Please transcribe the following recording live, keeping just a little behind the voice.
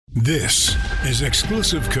This is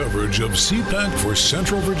exclusive coverage of CPAC for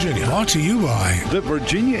Central Virginia. Brought to you by the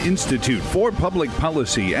Virginia Institute for Public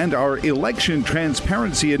Policy and our Election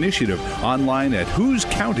Transparency Initiative, online at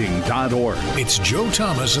whoscounting.org. It's Joe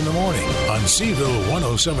Thomas in the morning on Seville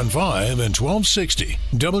 107.5 and 1260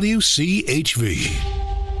 WCHV.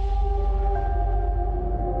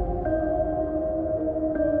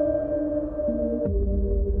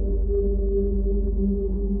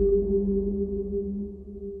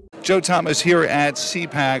 Joe Thomas here at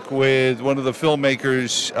CPAC with one of the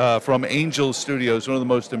filmmakers from Angel Studios, one of the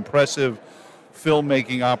most impressive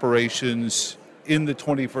filmmaking operations in the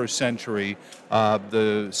 21st century.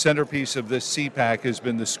 The centerpiece of this CPAC has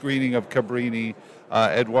been the screening of Cabrini.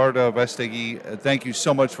 Eduardoverastegui, thank you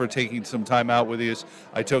so much for taking some time out with us.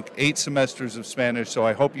 I took 8 semesters of Spanish, so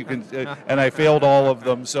I hope you can, and I failed all of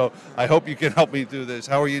them, so I hope you can help me through this.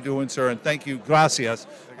 How are you doing, sir? And thank you, gracias,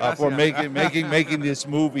 for making this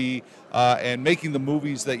movie and making the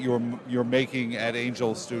movies that you're making at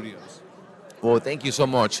Angel Studios. Well, thank you so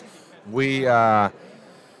much. We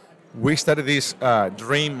started this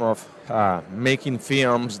dream of making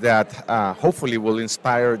films that hopefully will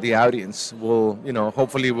inspire the audience,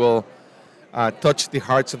 hopefully will touch the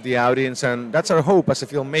hearts of the audience, and that's our hope as a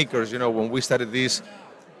filmmakers. When we started this,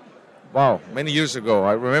 many years ago.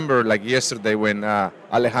 I remember like yesterday when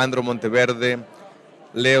Alejandro Monteverde,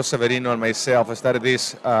 Leo Severino, and myself started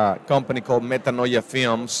this company called Metanoia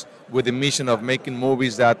Films with the mission of making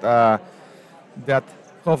movies that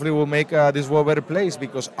hopefully will make this world a better place,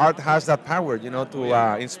 because art has that power,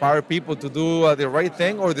 to inspire people to do the right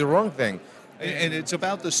thing or the wrong thing. And it's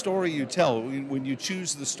about the story you tell. When you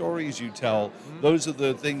choose the stories you tell, those are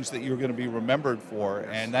the things that you're going to be remembered for,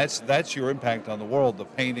 and that's your impact on the world. The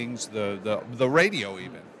paintings, the radio,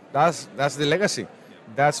 even. That's the legacy.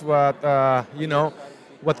 That's what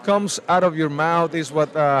What comes out of your mouth is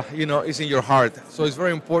what is in your heart. So it's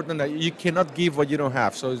very important that you cannot give what you don't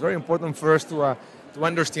have. So it's very important first to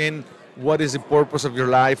understand what is the purpose of your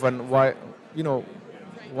life and why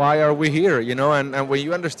are we here, and when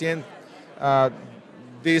you understand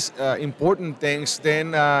these important things,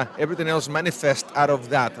 then everything else manifests out of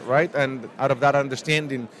that, right? And out of that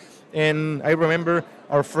understanding. And I remember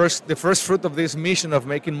the first fruit of this mission of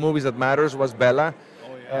making movies that matters was Bella.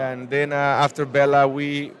 And then after Bella,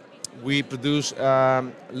 we produced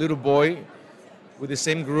Little Boy with the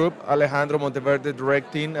same group, Alejandro Monteverde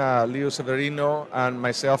directing, Leo Severino, and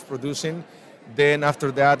myself producing. Then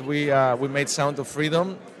after that, we made Sound of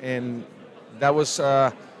Freedom, and that was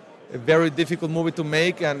a very difficult movie to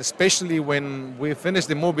make, and especially when we finished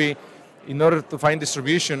the movie, in order to find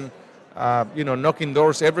distribution, knocking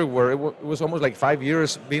doors everywhere. It was almost like 5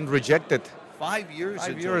 years being rejected. 5 years?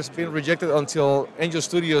 5 years being rejected until Angel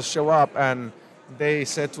Studios show up, and they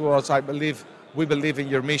said to us, we believe in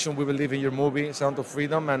your mission, we believe in your movie, Sound of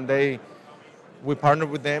Freedom, and we partnered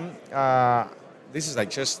with them. This is like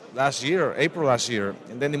just April last year,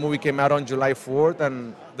 and then the movie came out on July 4th,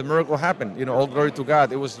 and the miracle happened. All glory to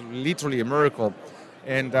God. It was literally a miracle.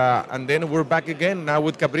 And then we're back again now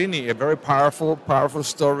with Cabrini, a very powerful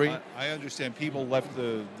story. I understand people left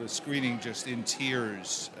the screening just in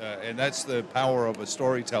tears, and that's the power of a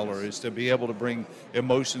storyteller, is to be able to bring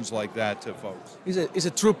emotions like that to folks. It's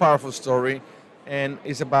a true powerful story, and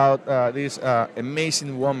it's about this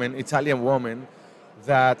amazing woman, Italian woman,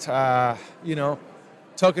 that,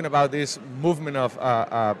 talking about this movement of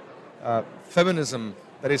feminism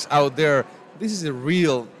that is out there. This is a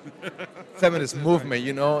real feminist movement,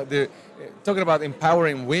 They're talking about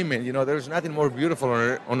empowering women. There's nothing more beautiful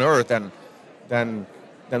on earth than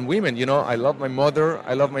women. I love my mother,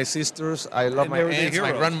 I love my sisters, I love my aunts,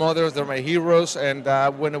 my grandmothers. They're my heroes. And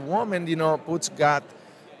when a woman, puts God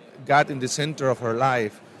in the center of her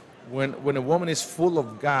life, when a woman is full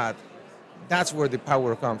of God, that's where the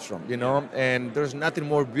power comes from, And there's nothing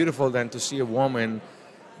more beautiful than to see a woman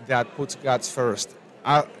that puts God first.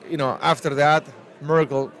 After that,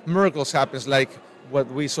 miracles happens, like what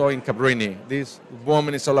we saw in Cabrini. This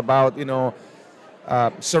woman is all about,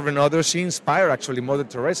 serving others. She inspired actually Mother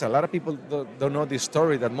Teresa. A lot of people don't know this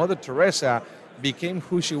story, that Mother Teresa became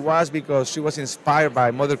who she was because she was inspired by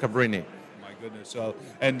Mother Cabrini. My goodness. So,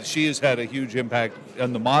 and she has had a huge impact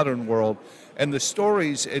on the modern world. And the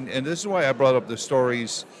stories, and this is why I brought up the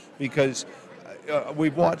stories, because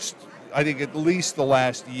we've watched, I think, at least the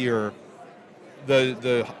last year,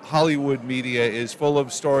 the Hollywood media is full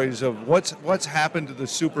of stories of what's happened to the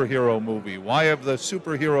superhero movie. Why have the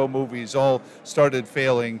superhero movies all started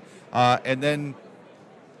failing? And then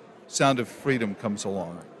Sound of Freedom comes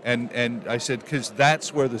along. And I said, because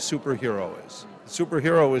that's where the superhero is. The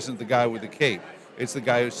superhero isn't the guy with the cape. it's the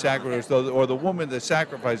guy who sacrifices, or the woman that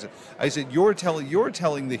sacrifices. I said, you're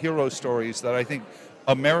telling the hero stories that I think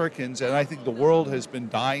Americans and I think the world has been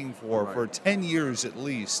dying for 10 years at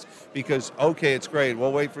least, because okay, it's great,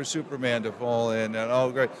 we'll wait for Superman to fall in, and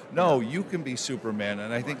oh great, no, you can be Superman.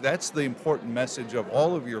 And I think that's the important message of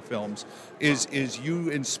all of your films, is you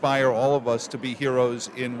inspire all of us to be heroes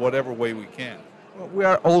in whatever way we can. Well, we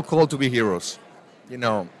are all called to be heroes.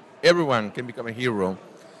 Everyone can become a hero,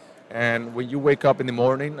 and when you wake up in the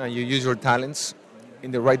morning and you use your talents in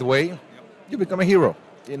the right way, you become a hero.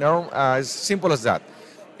 As simple as that.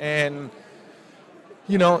 And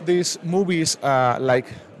these movies like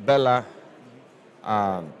Bella,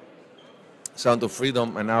 Sound of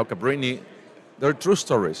Freedom, and now Cabrini, they're true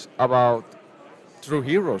stories about true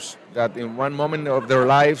heroes that in one moment of their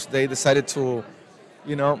lives they decided to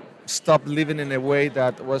stop living in a way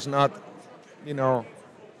that was not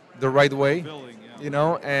the right way,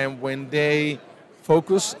 and when they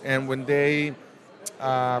focus and when they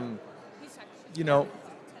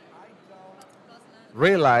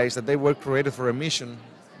realize that they were created for a mission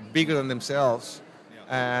bigger than themselves,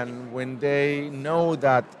 and when they know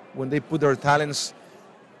that when they put their talents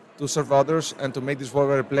to serve others and to make this world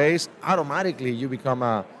a better place, automatically you become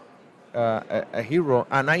a hero.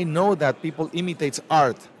 And I know that people imitate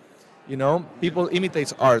art. People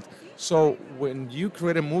imitate art. So when you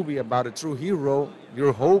create a movie about a true hero,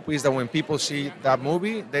 your hope is that when people see that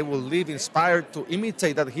movie, they will live inspired to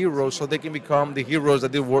imitate that hero, so they can become the heroes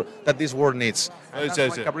that this world needs. And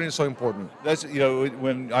that's why Cabrini is so important. That's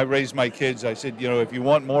when I raised my kids, I said, if you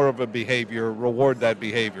want more of a behavior, reward that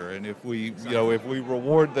behavior. And if we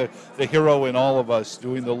reward the hero in all of us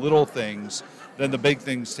doing the little things, then the big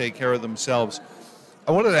things take care of themselves.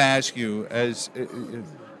 I wanted to ask you, as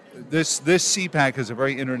this CPAC has a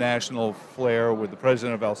very international flair, with the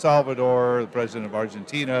president of El Salvador, the president of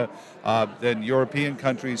Argentina, then European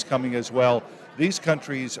countries coming as well. These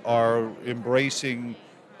countries are embracing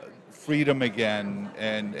freedom again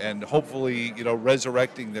and hopefully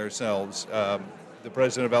resurrecting themselves. The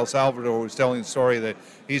president of El Salvador was telling the story that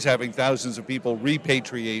he's having thousands of people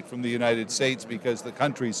repatriate from the United States because the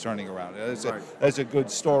country's turning around. That's a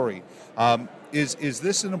good story. Is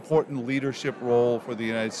this an important leadership role for the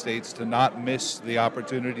United States to not miss the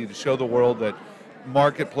opportunity to show the world that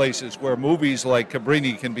marketplaces where movies like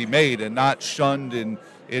Cabrini can be made and not shunned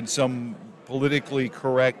in some politically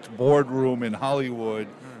correct boardroom in Hollywood,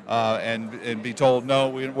 and be told, no,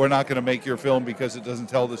 we're not going to make your film because it doesn't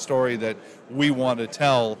tell the story that we want to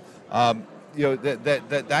tell.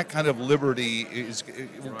 That kind of liberty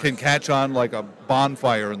can catch on like a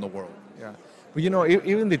bonfire in the world. Yeah, but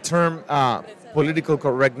even the term political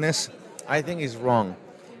correctness, I think is wrong,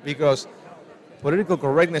 because political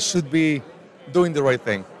correctness should be doing the right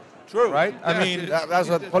thing. True. Right? Yeah. That's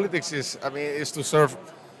what politics is. Is to serve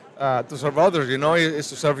others. Is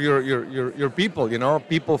to serve your people.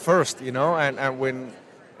 People first. And when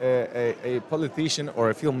a politician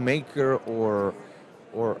or a filmmaker or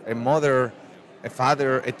a mother, a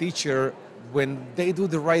father, a teacher, when they do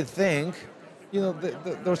the right thing,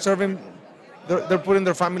 they're serving. They're putting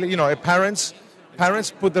their family.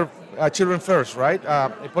 Parents put their children first, right?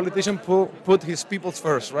 A politician put his people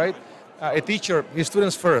first, right? A teacher, his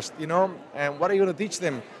students first, And what are you going to teach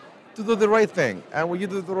them? To do the right thing. And when you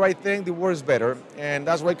do the right thing, the world is better. And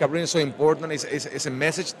that's why Cabrini is so important. It's a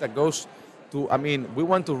message that goes to, we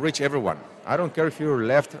want to reach everyone. I don't care if you're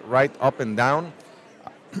left, right, up, and down.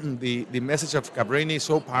 The message of Cabrini is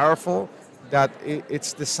so powerful that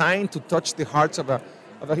it's designed to touch the hearts of a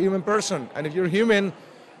human person. And if you're human,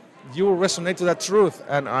 you will resonate to that truth,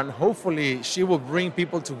 and hopefully she will bring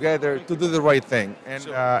people together to do the right thing.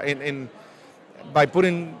 And by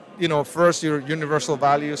putting first your universal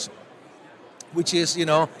values, which is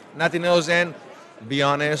nothing else than be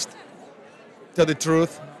honest, tell the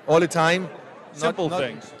truth all the time. Simple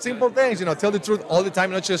things. Tell the truth all the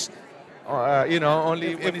time, not just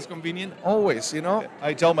only when it's convenient. Always,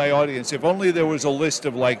 I tell my audience, if only there was a list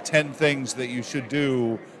of like 10 things that you should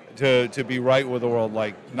do to be right with the world,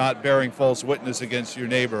 like not bearing false witness against your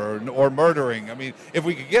neighbor or murdering. If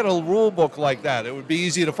we could get a rule book like that, it would be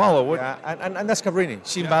easy to follow. Yeah, and that's Cabrini.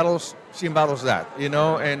 She embodies that,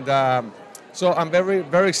 And so I'm very,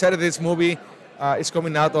 very excited. This movie is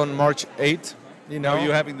coming out on March 8th. Are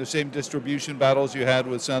you having the same distribution battles you had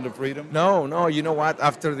with Sound of Freedom? No. You know what?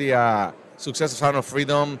 After the success of Sound of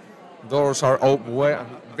Freedom, doors are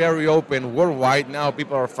very open worldwide now.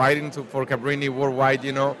 People are fighting for Cabrini worldwide,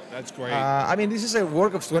 That's great. This is a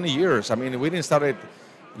work of 20 years. We didn't start it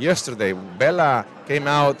yesterday. Bella came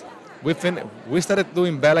out. We started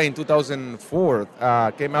doing Bella in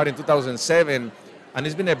 2004. Came out in 2007. And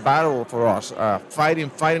it's been a battle for us,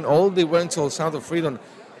 fighting all the way until Sound of Freedom.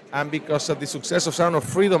 And because of the success of Sound of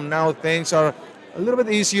Freedom, now things are a little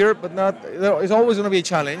bit easier, but not. It's always going to be a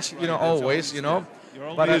challenge, always. You're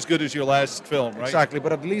only as good as your last film, right? Exactly,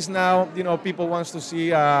 but at least now, people wants to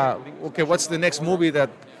see, okay, what's the next movie that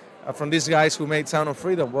from these guys who made Sound of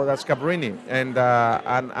Freedom? Well, that's Cabrini, and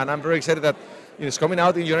I'm very excited that it's coming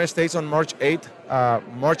out in the United States on March 8th,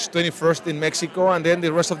 March 21st in Mexico, and then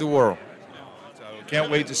the rest of the world. Can't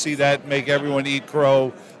wait to see that, make everyone eat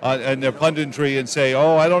crow and their punditry and say,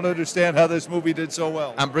 oh, I don't understand how this movie did so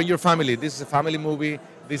well. And bring your family. This is a family movie.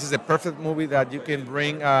 This is a perfect movie that you can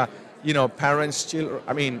bring, parents,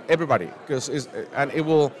 children, everybody, and it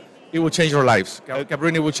will change your lives.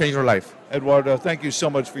 Cabrini will change your life. Eduardo, thank you so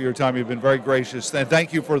much for your time. You've been very gracious. And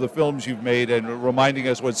thank you for the films you've made and reminding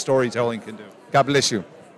us what storytelling can do. God bless you.